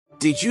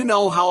Did you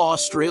know how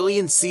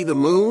Australians see the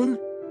moon?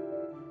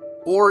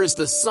 Or is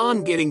the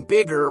sun getting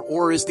bigger,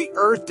 or is the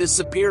Earth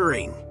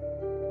disappearing?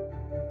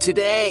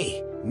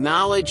 Today,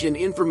 knowledge and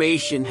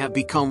information have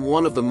become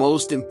one of the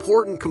most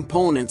important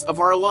components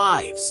of our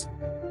lives.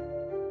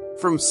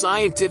 From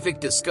scientific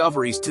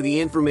discoveries to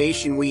the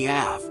information we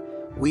have,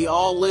 we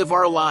all live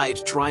our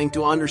lives trying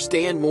to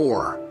understand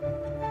more.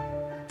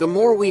 The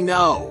more we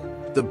know,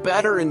 the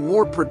better and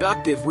more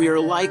productive we are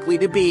likely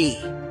to be.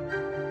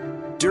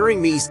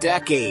 During these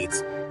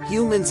decades,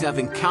 humans have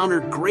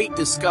encountered great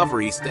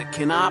discoveries that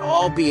cannot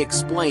all be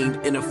explained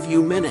in a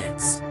few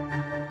minutes.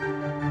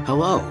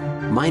 Hello,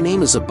 my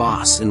name is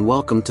Abbas and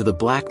welcome to the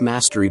Black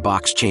Mastery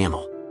Box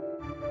channel.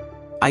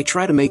 I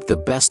try to make the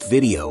best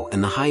video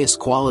and the highest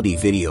quality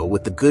video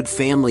with the good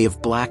family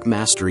of Black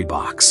Mastery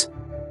Box.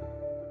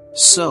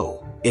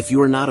 So, if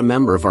you are not a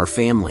member of our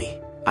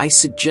family, I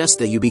suggest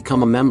that you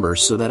become a member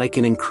so that I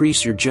can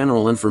increase your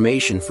general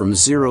information from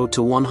 0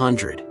 to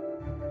 100.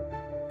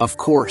 Of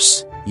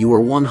course, you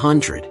are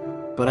 100,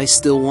 but I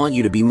still want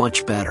you to be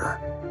much better.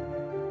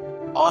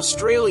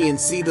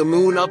 Australians see the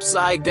moon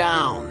upside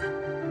down.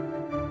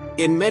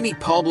 In many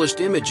published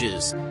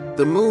images,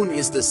 the moon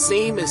is the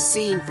same as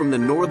seen from the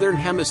northern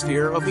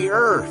hemisphere of the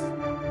Earth.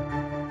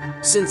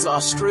 Since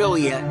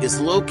Australia is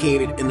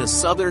located in the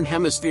southern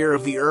hemisphere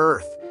of the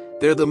Earth,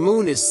 there the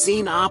moon is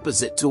seen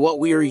opposite to what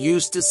we are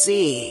used to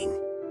seeing.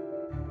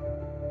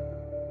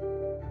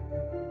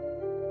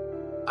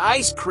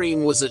 Ice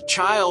cream was a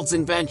child's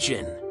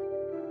invention.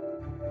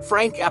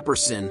 Frank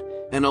Epperson,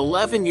 an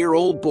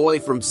 11-year-old boy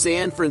from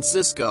San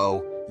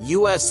Francisco,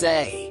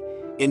 USA,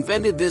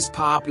 invented this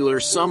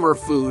popular summer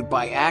food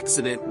by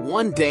accident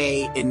one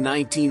day in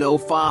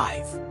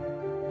 1905.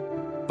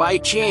 By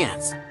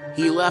chance,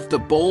 he left a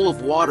bowl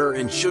of water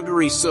and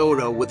sugary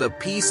soda with a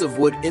piece of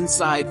wood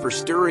inside for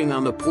stirring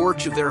on the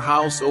porch of their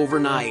house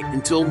overnight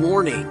until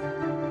morning.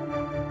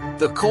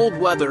 The cold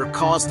weather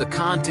caused the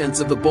contents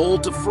of the bowl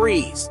to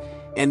freeze,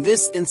 and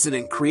this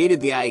incident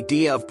created the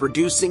idea of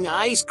producing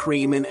ice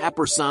cream in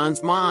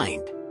Epperson's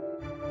mind.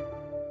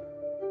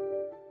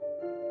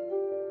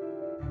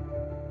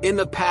 In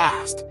the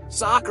past,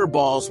 soccer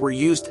balls were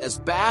used as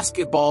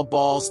basketball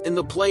balls in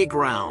the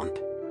playground.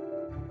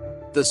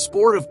 The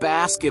sport of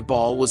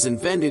basketball was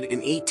invented in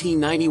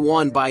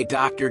 1891 by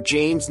Dr.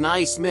 James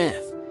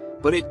Naismith,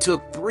 but it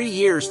took 3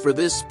 years for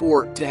this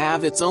sport to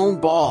have its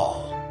own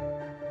ball.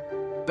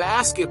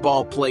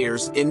 Basketball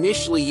players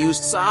initially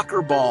used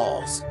soccer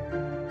balls.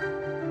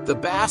 The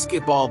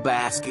basketball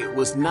basket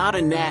was not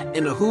a net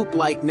and a hoop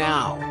like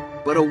now,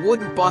 but a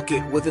wooden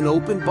bucket with an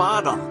open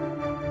bottom.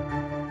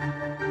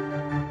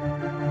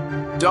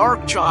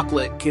 Dark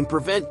chocolate can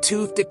prevent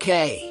tooth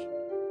decay.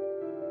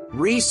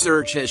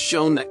 Research has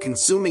shown that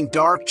consuming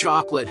dark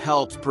chocolate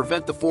helps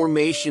prevent the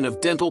formation of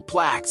dental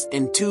plaques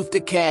and tooth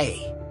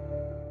decay.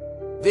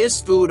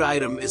 This food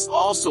item is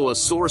also a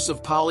source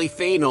of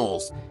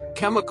polyphenols,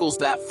 chemicals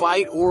that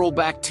fight oral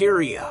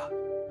bacteria.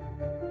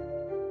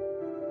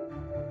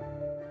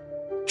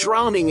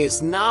 Drowning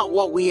is not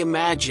what we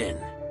imagine.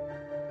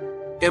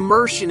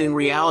 Immersion in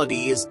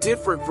reality is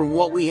different from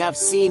what we have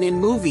seen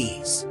in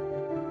movies.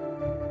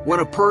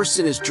 When a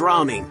person is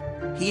drowning,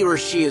 he or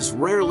she is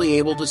rarely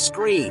able to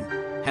scream,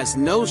 has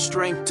no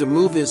strength to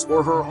move his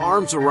or her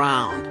arms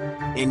around,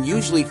 and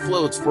usually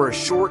floats for a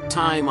short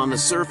time on the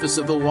surface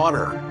of the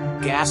water,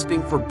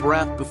 gasping for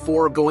breath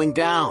before going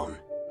down.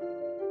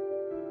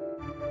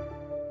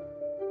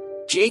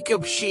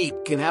 Jacob sheep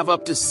can have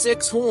up to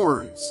 6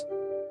 horns.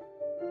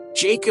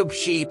 Jacob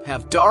sheep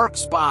have dark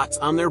spots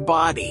on their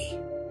body.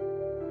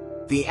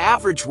 The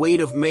average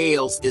weight of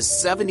males is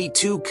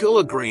 72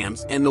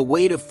 kilograms and the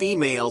weight of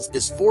females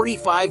is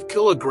 45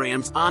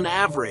 kilograms on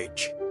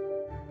average.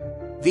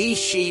 These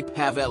sheep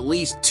have at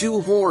least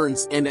 2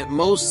 horns and at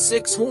most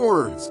 6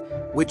 horns,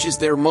 which is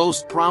their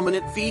most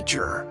prominent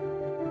feature.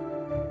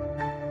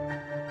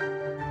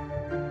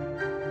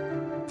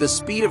 The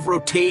speed of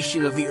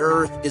rotation of the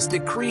Earth is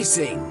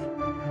decreasing.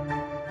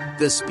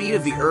 The speed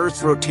of the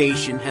Earth's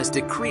rotation has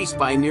decreased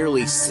by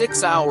nearly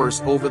 6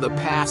 hours over the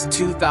past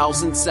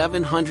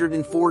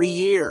 2,740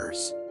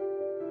 years.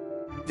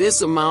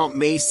 This amount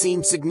may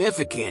seem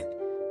significant,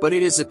 but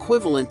it is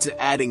equivalent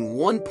to adding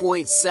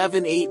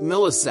 1.78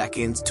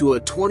 milliseconds to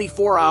a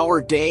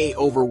 24-hour day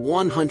over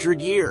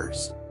 100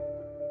 years.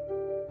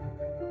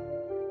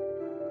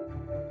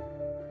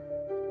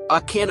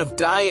 A can of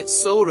diet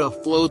soda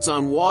floats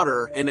on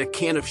water and a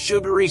can of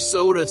sugary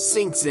soda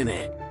sinks in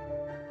it.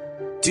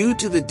 Due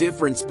to the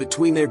difference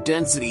between their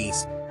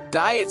densities,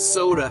 diet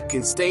soda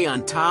can stay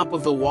on top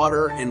of the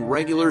water and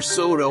regular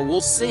soda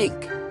will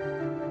sink.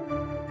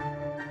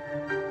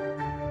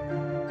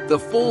 The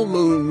full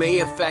moon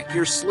may affect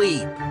your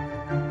sleep.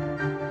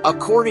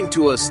 According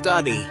to a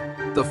study,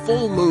 the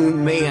full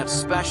moon may have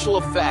special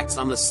effects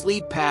on the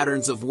sleep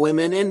patterns of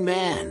women and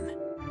men.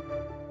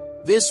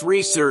 This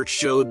research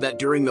showed that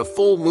during the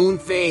full moon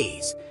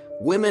phase,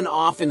 women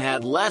often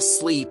had less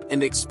sleep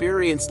and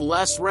experienced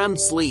less REM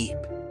sleep.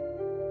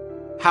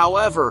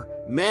 However,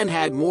 men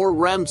had more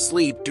REM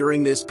sleep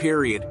during this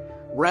period,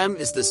 REM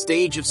is the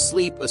stage of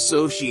sleep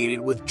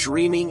associated with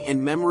dreaming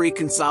and memory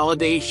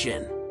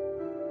consolidation.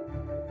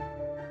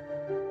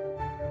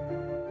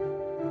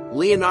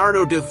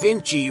 Leonardo da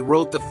Vinci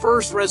wrote the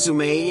first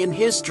resume in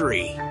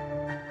history.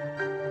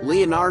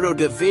 Leonardo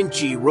da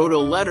Vinci wrote a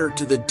letter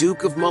to the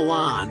Duke of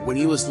Milan when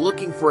he was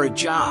looking for a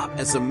job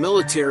as a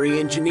military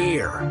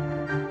engineer.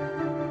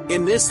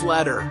 In this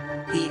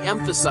letter, he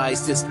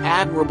emphasized his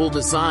admirable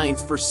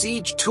designs for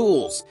siege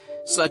tools,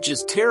 such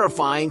as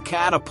terrifying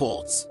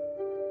catapults.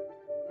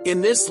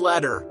 In this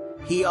letter,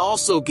 he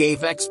also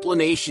gave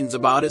explanations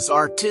about his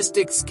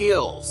artistic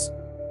skills.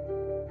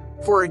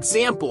 For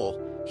example,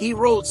 he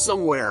wrote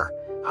somewhere,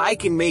 "I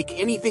can make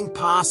anything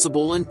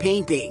possible in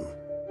painting."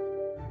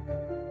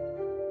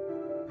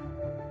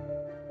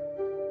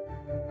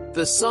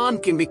 The sun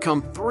can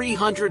become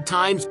 300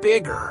 times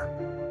bigger.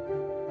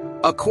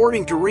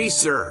 According to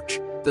research,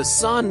 the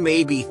sun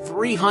may be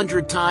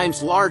 300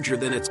 times larger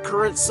than its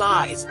current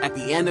size at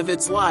the end of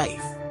its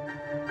life.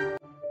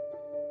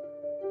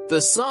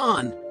 The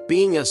sun,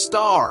 being a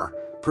star,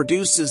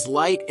 produces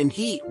light and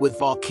heat with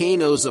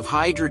volcanoes of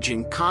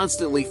hydrogen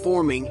constantly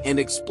forming and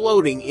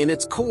exploding in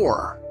its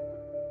core.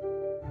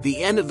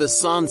 The end of the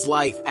sun's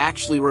life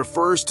actually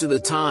refers to the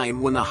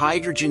time when the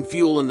hydrogen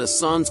fuel in the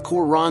sun's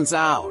core runs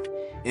out,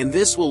 and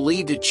this will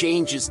lead to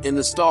changes in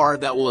the star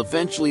that will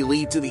eventually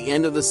lead to the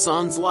end of the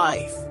sun's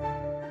life.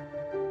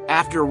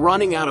 After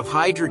running out of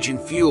hydrogen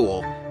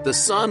fuel, the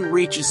sun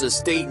reaches a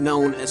state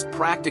known as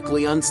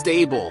practically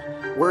unstable,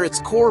 where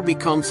its core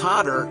becomes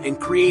hotter and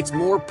creates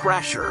more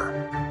pressure.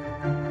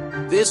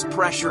 This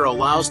pressure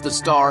allows the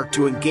star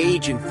to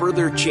engage in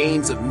further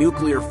chains of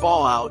nuclear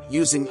fallout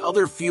using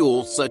other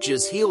fuels such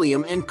as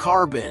helium and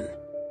carbon.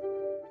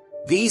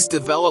 These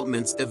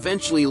developments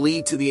eventually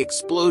lead to the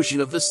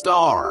explosion of the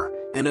star,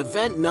 an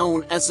event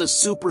known as a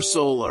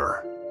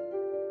supersolar.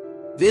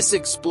 This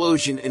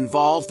explosion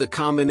involves the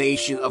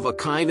combination of a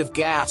kind of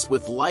gas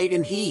with light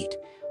and heat,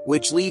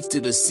 which leads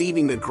to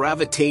deceiving the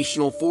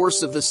gravitational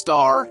force of the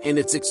star and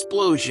its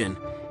explosion,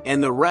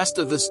 and the rest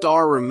of the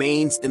star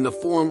remains in the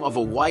form of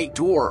a white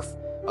dwarf,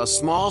 a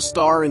small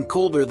star and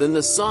colder than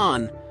the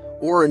sun,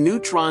 or a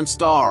neutron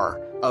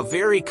star, a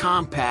very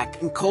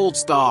compact and cold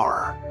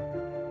star.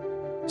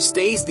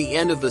 The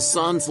end of the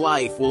sun's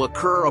life will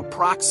occur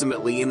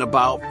approximately in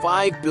about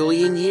 5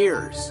 billion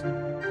years.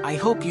 I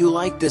hope you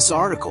liked this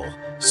article,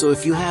 so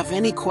if you have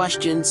any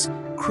questions,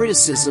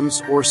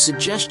 criticisms, or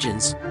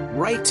suggestions,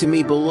 write to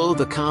me below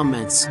the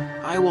comments.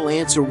 I will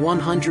answer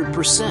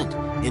 100%,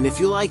 and if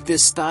you like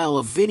this style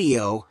of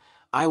video,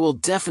 I will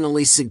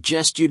definitely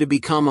suggest you to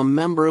become a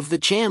member of the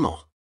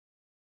channel.